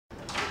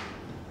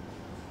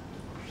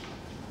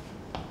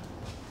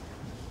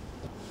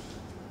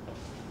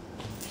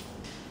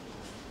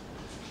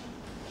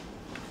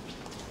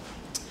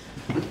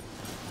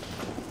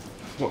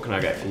can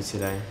I get for you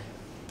today?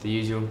 The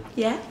usual?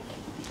 Yeah.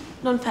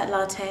 Non-fat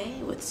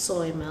latte with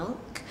soy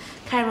milk,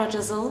 caramel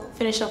drizzle,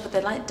 finish off with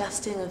a light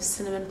dusting of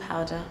cinnamon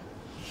powder.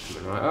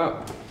 Coming right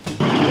up.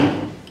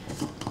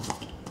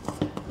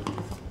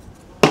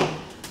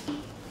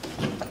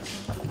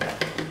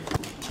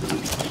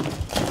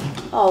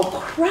 Oh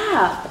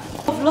crap!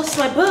 I've lost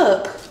my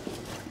book.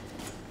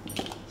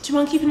 Do you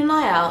mind keeping an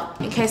eye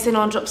out in case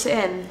anyone drops it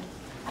in?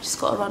 I just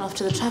got to run off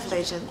to the travel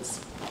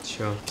agents.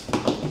 Sure.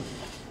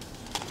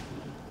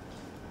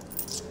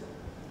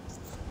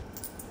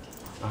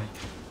 Bye.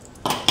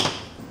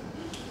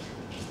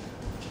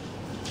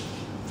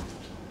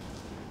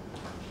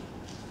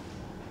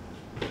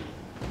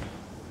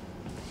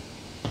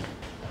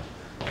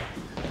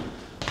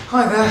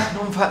 Hi there,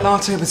 non-fat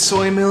latte with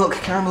soy milk,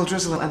 caramel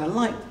drizzle and a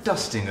light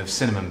dusting of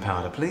cinnamon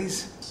powder,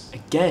 please.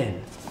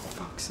 Again? For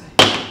fuck's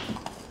sake.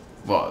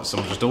 What,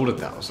 someone just ordered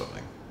that or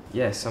something?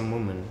 Yeah, some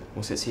woman.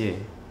 What's it to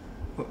you?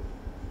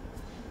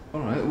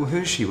 Alright, well who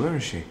is she? Where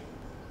is she?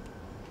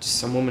 Just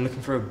some woman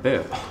looking for a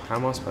book. How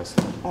am I supposed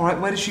to? Alright,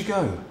 where did she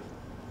go?